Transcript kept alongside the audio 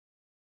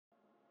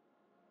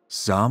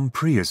Some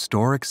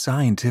prehistoric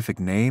scientific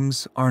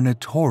names are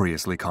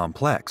notoriously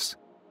complex,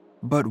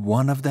 but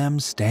one of them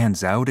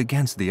stands out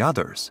against the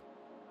others.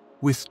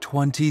 With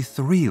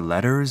 23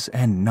 letters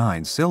and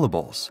 9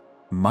 syllables,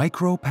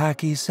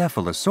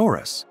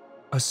 Micropachycephalosaurus,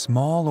 a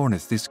small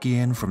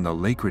ornithischian from the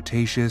Late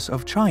Cretaceous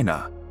of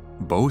China,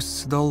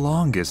 boasts the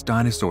longest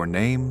dinosaur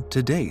name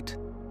to date.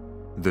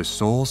 The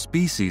sole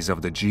species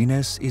of the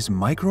genus is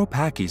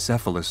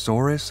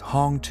Micropachycephalosaurus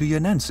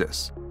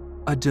hongtuyanensis,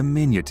 a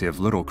diminutive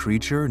little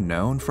creature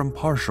known from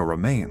partial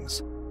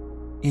remains.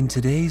 In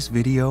today's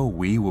video,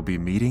 we will be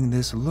meeting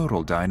this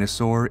little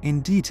dinosaur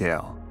in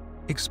detail,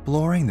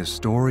 exploring the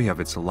story of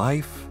its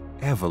life,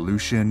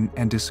 evolution,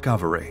 and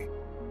discovery.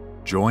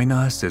 Join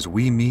us as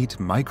we meet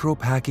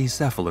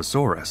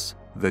Micropachycephalosaurus,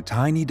 the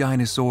tiny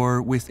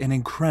dinosaur with an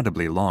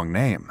incredibly long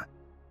name.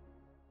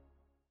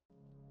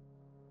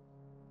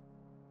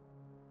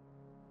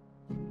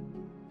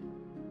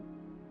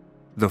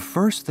 The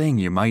first thing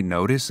you might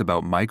notice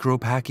about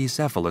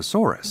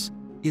Micropachycephalosaurus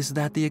is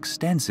that the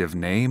extensive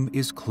name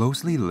is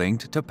closely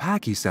linked to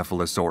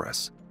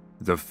Pachycephalosaurus,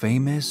 the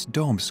famous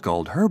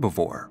dome-skulled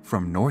herbivore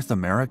from North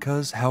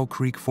America's Hell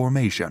Creek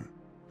Formation.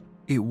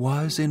 It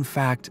was, in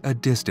fact, a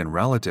distant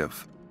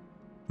relative.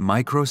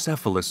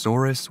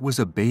 Microcephalosaurus was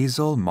a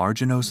basal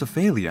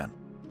marginocephalian,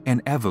 an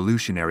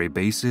evolutionary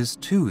basis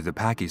to the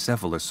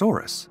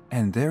Pachycephalosaurus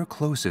and their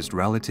closest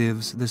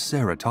relatives, the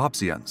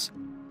ceratopsians.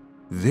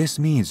 This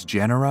means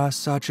genera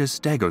such as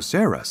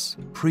Stegosaurus,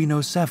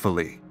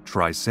 Prenocephaly,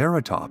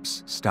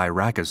 Triceratops,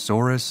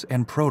 Styracosaurus,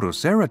 and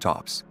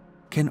Protoceratops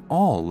can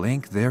all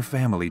link their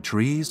family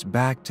trees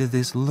back to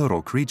this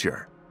little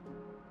creature.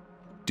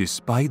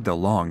 Despite the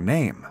long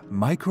name,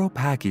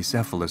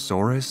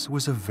 Micropachycephalosaurus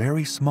was a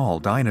very small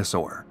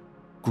dinosaur,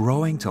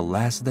 growing to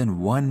less than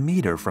 1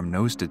 meter from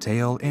nose to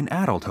tail in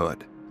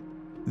adulthood.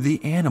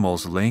 The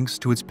animal's links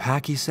to its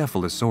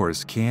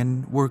Pachycephalosaurus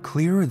kin were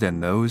clearer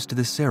than those to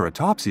the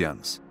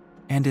ceratopsians,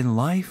 and in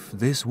life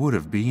this would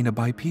have been a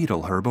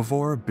bipedal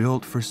herbivore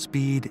built for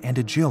speed and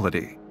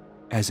agility,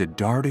 as it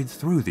darted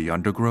through the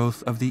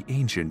undergrowth of the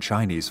ancient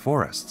Chinese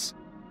forests.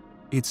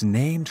 Its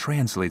name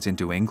translates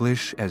into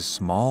English as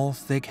small,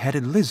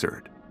 thick-headed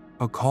lizard,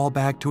 a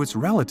callback to its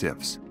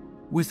relatives,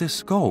 with a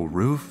skull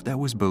roof that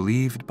was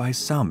believed by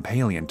some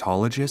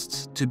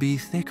paleontologists to be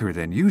thicker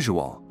than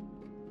usual.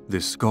 The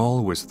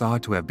skull was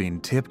thought to have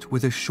been tipped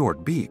with a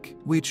short beak,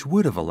 which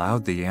would have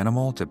allowed the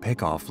animal to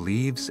pick off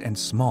leaves and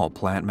small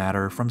plant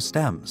matter from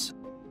stems.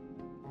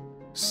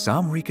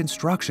 Some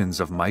reconstructions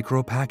of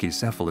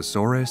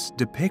Micropachycephalosaurus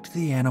depict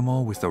the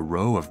animal with a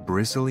row of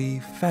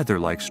bristly,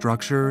 feather-like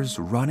structures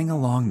running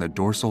along the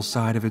dorsal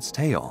side of its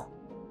tail.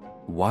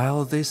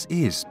 While this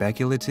is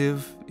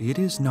speculative, it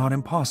is not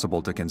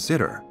impossible to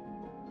consider.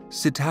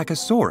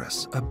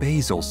 Psittacosaurus, a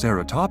basal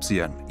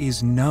ceratopsian,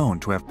 is known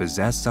to have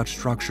possessed such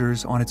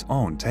structures on its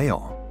own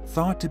tail,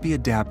 thought to be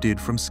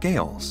adapted from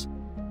scales.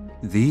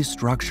 These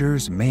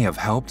structures may have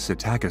helped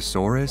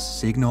Psittacosaurus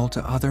signal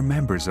to other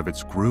members of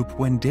its group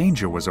when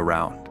danger was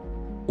around,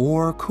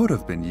 or could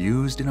have been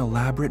used in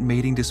elaborate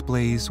mating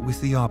displays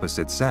with the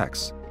opposite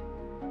sex.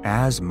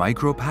 As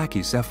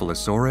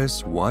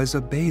Micropachycephalosaurus was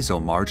a basal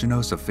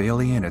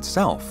marginocephalian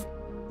itself,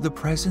 the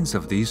presence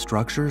of these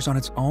structures on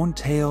its own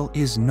tail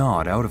is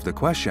not out of the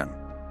question,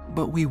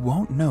 but we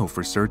won't know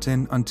for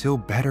certain until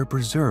better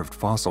preserved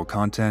fossil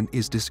content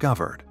is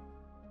discovered.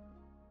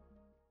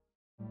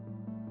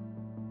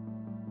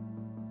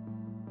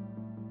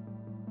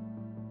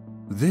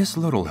 This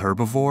little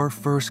herbivore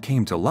first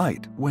came to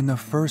light when the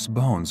first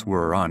bones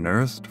were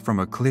unearthed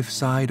from a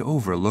cliffside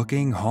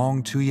overlooking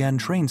Hongtuyan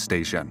train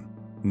station,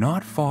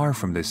 not far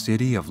from the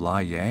city of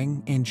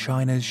Liang in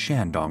China's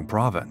Shandong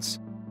province.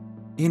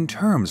 In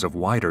terms of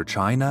wider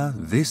China,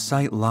 this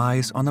site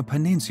lies on the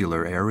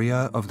peninsular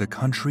area of the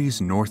country's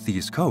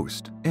northeast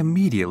coast,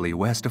 immediately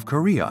west of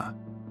Korea.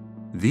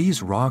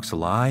 These rocks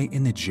lie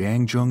in the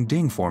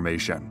Jiangzhou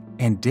Formation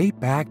and date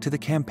back to the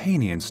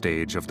Campanian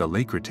stage of the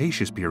Late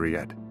Cretaceous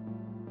period.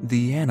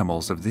 The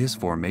animals of this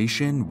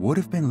formation would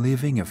have been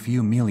living a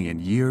few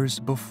million years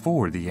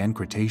before the end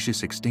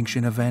Cretaceous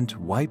extinction event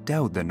wiped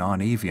out the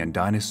non-avian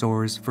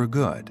dinosaurs for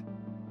good.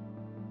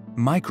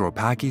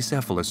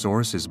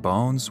 Micropachycephalosaurus's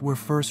bones were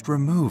first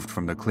removed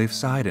from the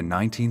cliffside in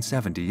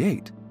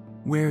 1978,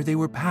 where they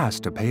were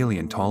passed to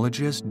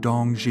paleontologist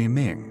Dong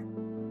Zhiming.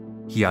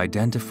 He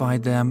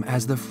identified them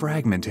as the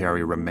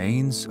fragmentary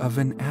remains of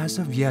an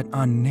as-of-yet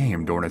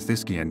unnamed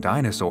ornithischian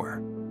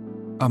dinosaur.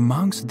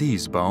 Amongst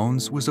these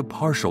bones was a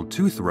partial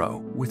tooth row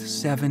with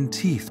 7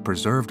 teeth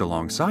preserved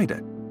alongside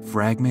it,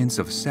 fragments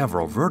of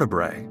several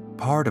vertebrae,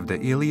 part of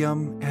the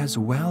ilium, as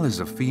well as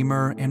a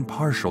femur and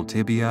partial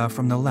tibia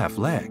from the left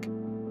leg.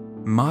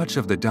 Much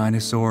of the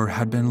dinosaur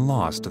had been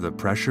lost to the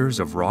pressures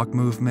of rock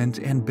movement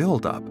and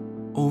buildup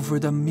over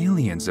the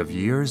millions of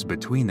years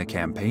between the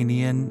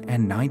Campanian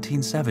and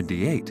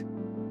 1978.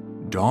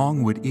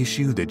 Dong would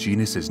issue the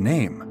genus's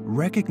name,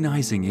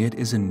 recognizing it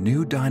as a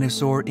new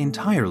dinosaur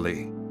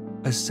entirely,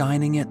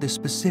 assigning it the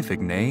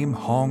specific name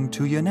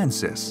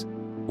hongtuyanensis,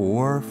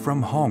 or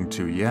from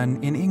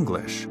hongtuyan in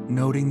English,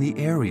 noting the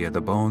area the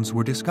bones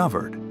were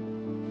discovered.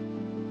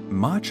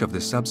 Much of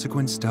the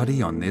subsequent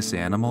study on this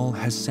animal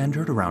has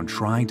centered around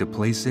trying to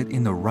place it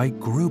in the right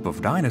group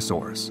of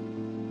dinosaurs.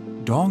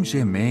 Dong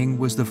Zhiming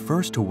was the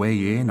first to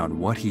weigh in on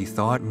what he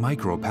thought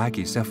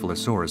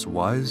Micropachycephalosaurus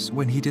was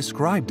when he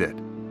described it,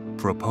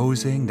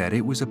 proposing that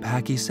it was a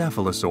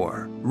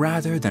pachycephalosaur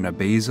rather than a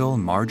basal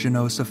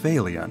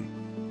marginocephalian.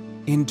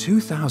 In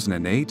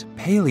 2008,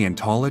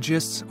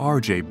 paleontologists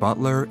R.J.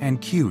 Butler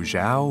and Q.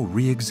 Zhao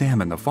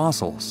re-examined the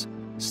fossils,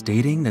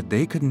 stating that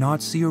they could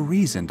not see a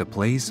reason to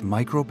place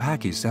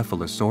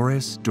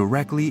Micropachycephalosaurus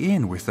directly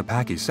in with the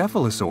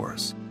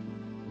pachycephalosaurs.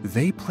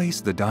 They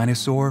placed the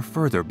dinosaur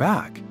further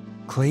back,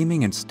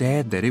 claiming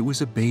instead that it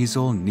was a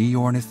basal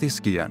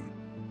ornithischian,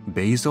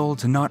 basal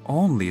to not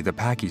only the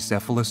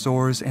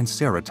pachycephalosaurs and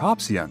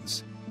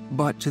ceratopsians,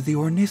 but to the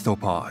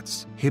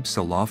ornithopods,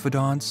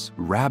 hypsilophodonts,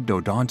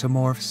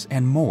 rhabdodontomorphs,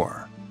 and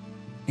more.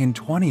 In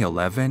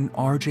 2011,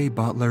 R.J.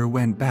 Butler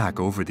went back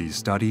over these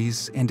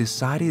studies and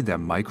decided that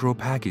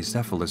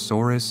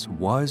Micropachycephalosaurus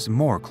was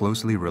more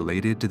closely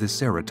related to the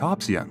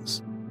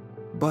ceratopsians.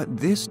 But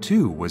this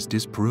too was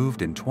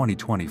disproved in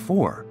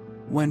 2024,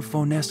 when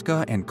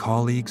Fonesca and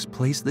colleagues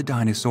placed the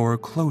dinosaur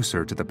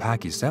closer to the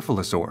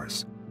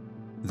pachycephalosaurs.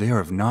 There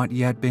have not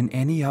yet been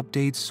any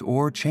updates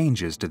or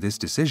changes to this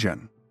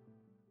decision.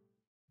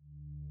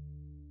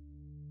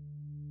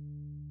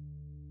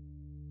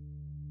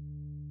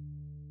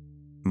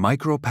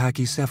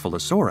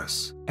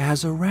 Micropachycephalosaurus,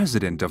 as a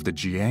resident of the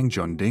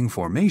Jiangzhonding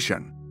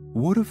Formation,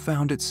 would have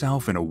found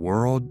itself in a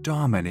world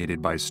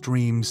dominated by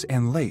streams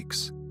and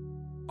lakes.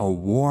 A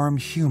warm,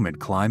 humid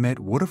climate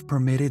would have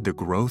permitted the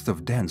growth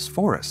of dense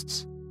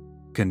forests,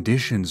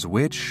 conditions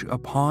which,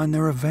 upon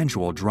their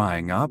eventual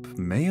drying up,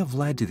 may have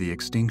led to the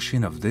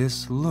extinction of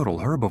this little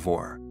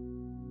herbivore.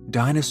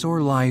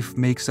 Dinosaur life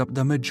makes up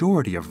the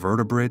majority of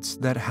vertebrates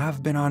that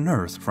have been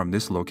unearthed from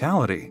this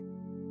locality,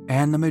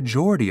 and the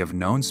majority of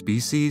known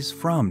species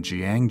from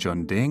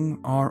Jiangzhonding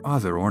are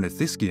other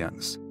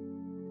ornithischians.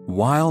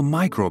 While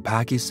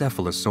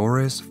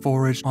Micropachycephalosaurus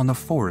foraged on the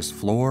forest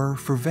floor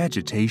for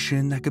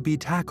vegetation that could be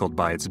tackled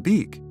by its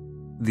beak,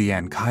 the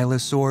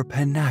ankylosaur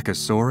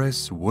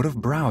Panachosaurus would have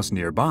browsed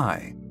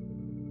nearby.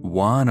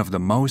 One of the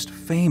most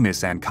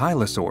famous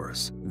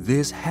ankylosaurs,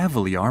 this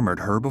heavily armored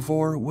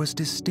herbivore was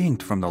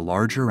distinct from the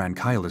larger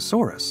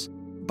Ankylosaurus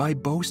by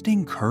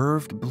boasting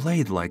curved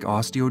blade-like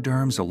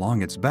osteoderms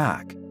along its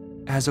back,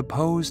 as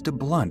opposed to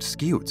blunt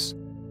scutes.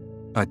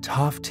 A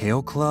tough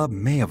tail club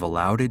may have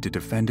allowed it to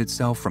defend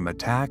itself from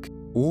attack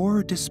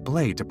or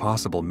display to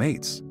possible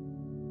mates.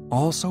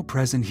 Also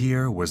present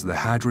here was the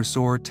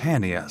hadrosaur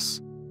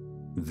Tannius.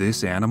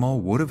 This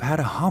animal would have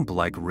had a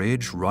hump-like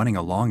ridge running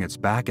along its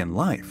back in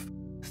life,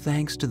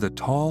 thanks to the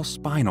tall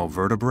spinal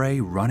vertebrae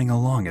running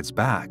along its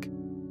back.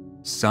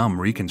 Some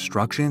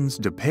reconstructions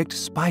depict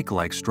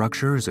spike-like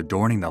structures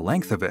adorning the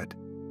length of it,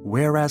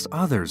 whereas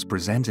others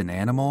present an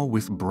animal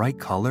with bright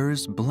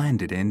colors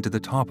blended into the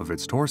top of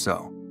its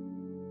torso.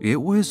 It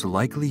was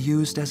likely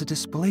used as a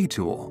display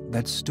tool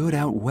that stood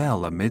out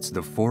well amidst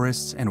the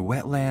forests and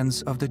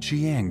wetlands of the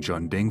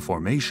Jiangzhonding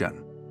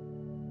Formation.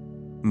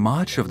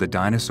 Much of the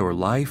dinosaur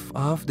life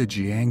of the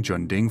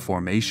Jiangzhonding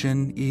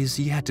Formation is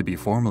yet to be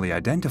formally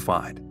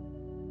identified.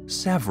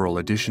 Several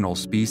additional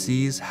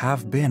species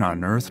have been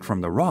unearthed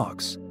from the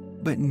rocks,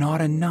 but not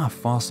enough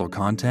fossil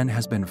content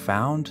has been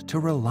found to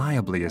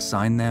reliably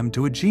assign them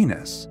to a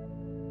genus.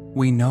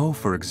 We know,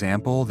 for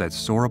example, that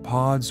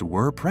sauropods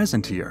were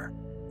present here,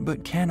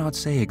 but cannot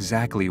say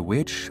exactly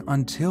which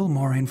until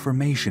more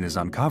information is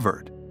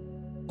uncovered.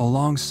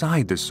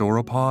 Alongside the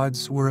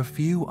sauropods were a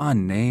few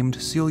unnamed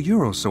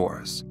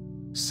coelurosaurs,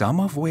 some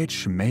of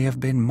which may have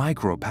been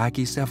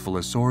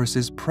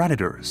Micropachycephalosaurus's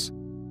predators.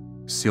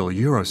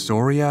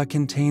 Coelurosauria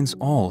contains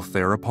all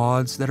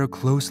theropods that are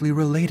closely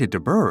related to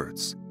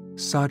birds,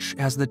 such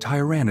as the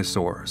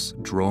tyrannosaurs,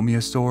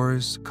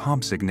 dromaeosaurs,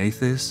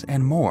 Compsognathus,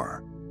 and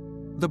more.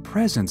 The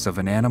presence of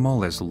an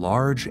animal as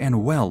large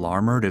and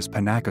well-armored as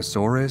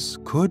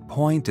Panachosaurus could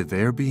point to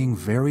there being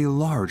very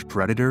large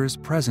predators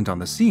present on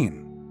the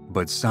scene,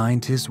 but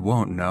scientists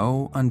won't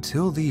know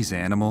until these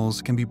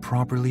animals can be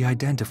properly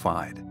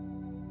identified.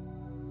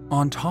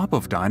 On top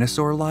of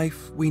dinosaur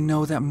life, we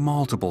know that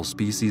multiple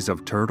species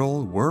of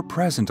turtle were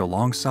present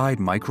alongside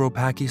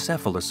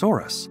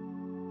Micropachycephalosaurus.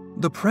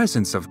 The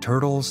presence of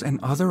turtles and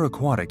other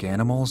aquatic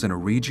animals in a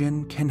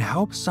region can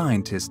help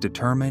scientists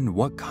determine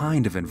what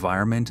kind of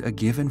environment a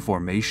given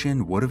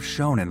formation would have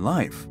shown in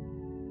life.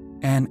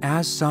 And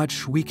as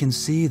such, we can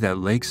see that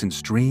lakes and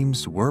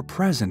streams were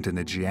present in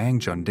the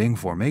Jiangzhonding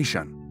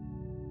Formation.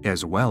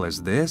 As well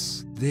as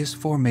this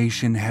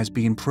formation has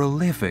been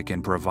prolific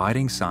in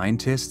providing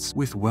scientists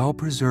with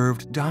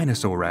well-preserved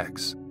dinosaur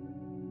eggs.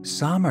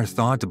 Some are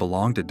thought to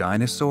belong to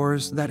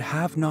dinosaurs that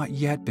have not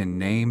yet been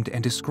named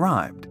and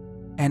described,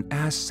 and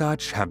as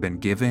such have been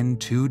given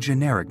two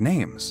generic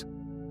names.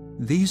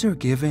 These are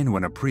given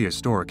when a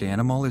prehistoric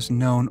animal is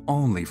known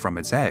only from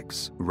its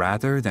eggs,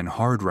 rather than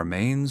hard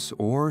remains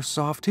or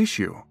soft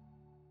tissue.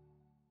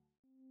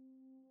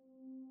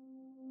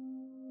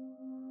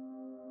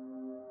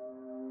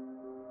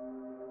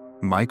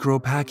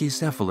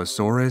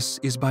 Micropachycephalosaurus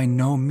is by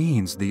no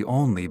means the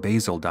only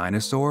basal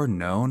dinosaur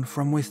known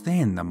from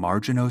within the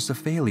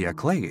Marginocephalia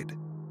clade.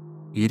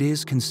 It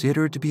is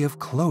considered to be of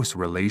close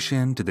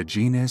relation to the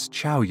genus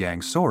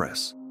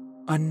Hongtuyanensis,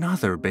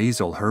 another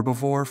basal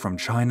herbivore from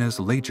China's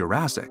late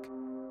Jurassic,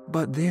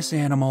 but this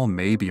animal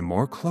may be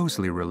more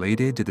closely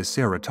related to the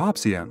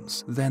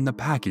ceratopsians than the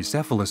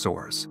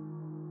pachycephalosaurs.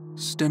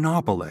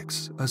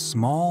 Stenopelix, a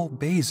small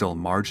basal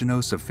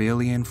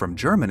marginocephalian from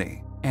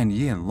Germany, and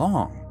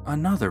Yinlong,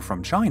 another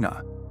from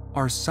China,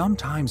 are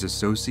sometimes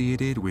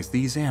associated with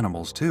these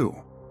animals too.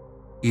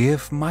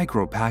 If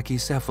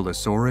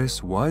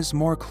Micropachycephalosaurus was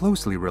more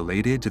closely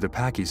related to the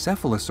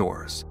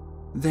Pachycephalosaurs,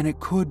 then it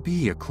could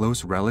be a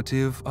close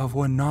relative of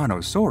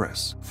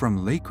Dinosaurs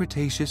from Late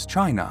Cretaceous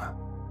China.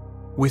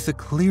 With a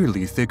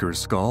clearly thicker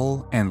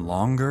skull and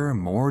longer,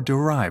 more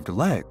derived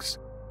legs,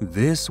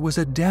 this was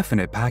a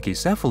definite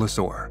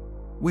pachycephalosaur,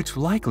 which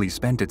likely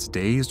spent its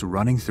days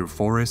running through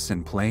forests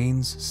and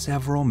plains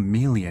several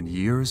million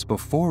years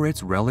before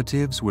its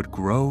relatives would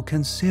grow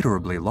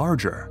considerably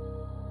larger.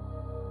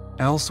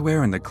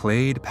 Elsewhere in the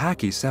clade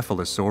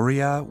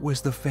Pachycephalosauria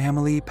was the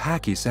family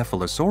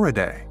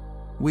Pachycephalosauridae,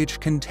 which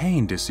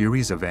contained a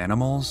series of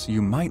animals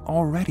you might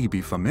already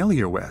be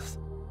familiar with.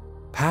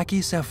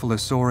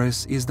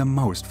 Pachycephalosaurus is the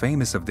most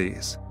famous of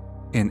these,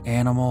 an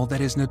animal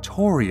that is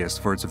notorious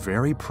for its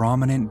very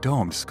prominent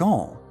domed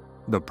skull,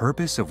 the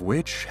purpose of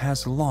which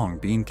has long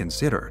been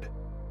considered.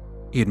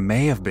 It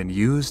may have been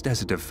used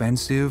as a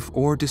defensive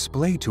or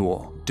display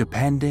tool,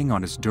 depending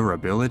on its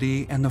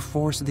durability and the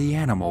force the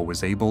animal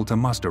was able to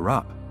muster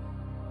up.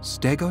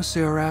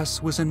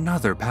 Stegosaurus was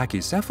another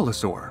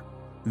pachycephalosaur,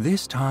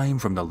 this time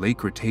from the Late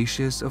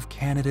Cretaceous of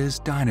Canada's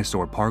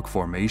Dinosaur Park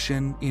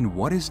Formation in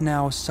what is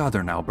now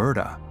southern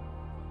Alberta.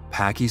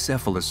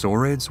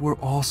 Pachycephalosaurids were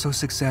also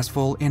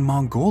successful in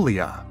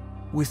Mongolia,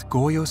 with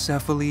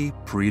goyocephaly,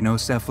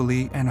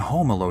 prenocephaly, and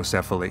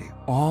homolocephaly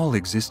all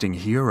existing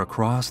here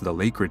across the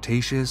Late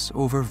Cretaceous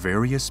over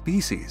various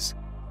species.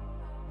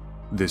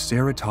 The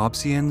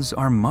ceratopsians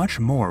are much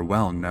more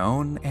well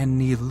known and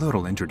need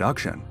little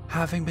introduction,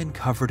 having been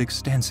covered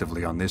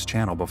extensively on this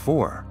channel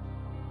before.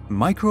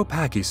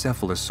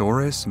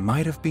 Micropachycephalosaurus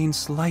might have been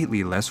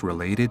slightly less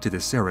related to the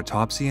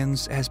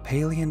ceratopsians as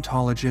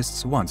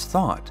paleontologists once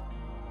thought,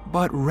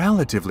 but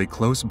relatively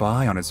close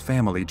by on its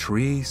family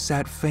tree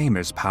sat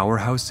famous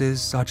powerhouses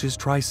such as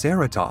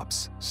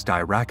Triceratops,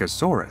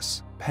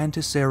 Styracosaurus,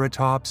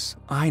 Pentaceratops,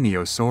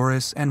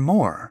 Ionosaurus, and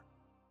more.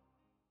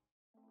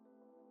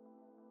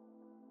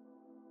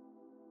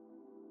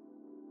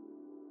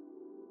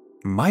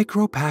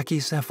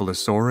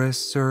 Micropachycephalosaurus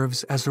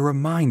serves as a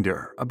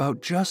reminder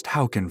about just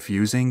how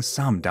confusing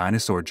some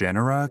dinosaur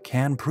genera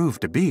can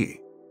prove to be.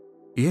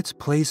 Its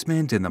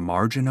placement in the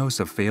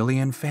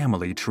Marginocephalian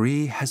family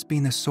tree has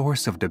been the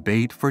source of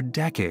debate for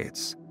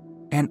decades,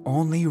 and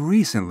only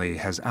recently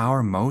has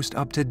our most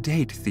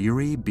up-to-date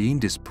theory been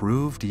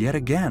disproved yet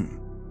again.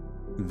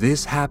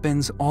 This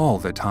happens all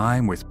the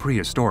time with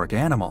prehistoric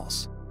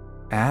animals.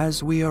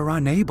 As we are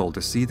unable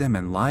to see them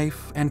in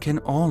life and can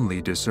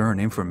only discern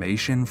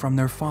information from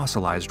their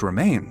fossilized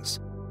remains,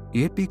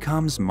 it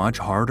becomes much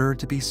harder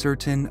to be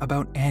certain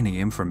about any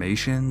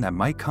information that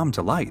might come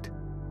to light.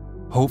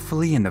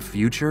 Hopefully in the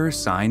future,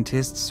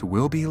 scientists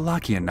will be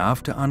lucky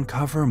enough to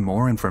uncover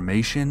more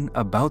information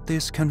about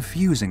this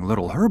confusing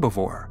little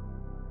herbivore,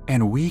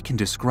 and we can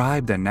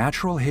describe the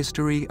natural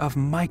history of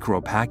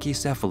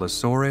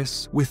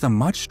Micropachycephalosaurus with a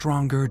much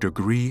stronger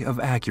degree of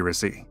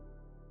accuracy.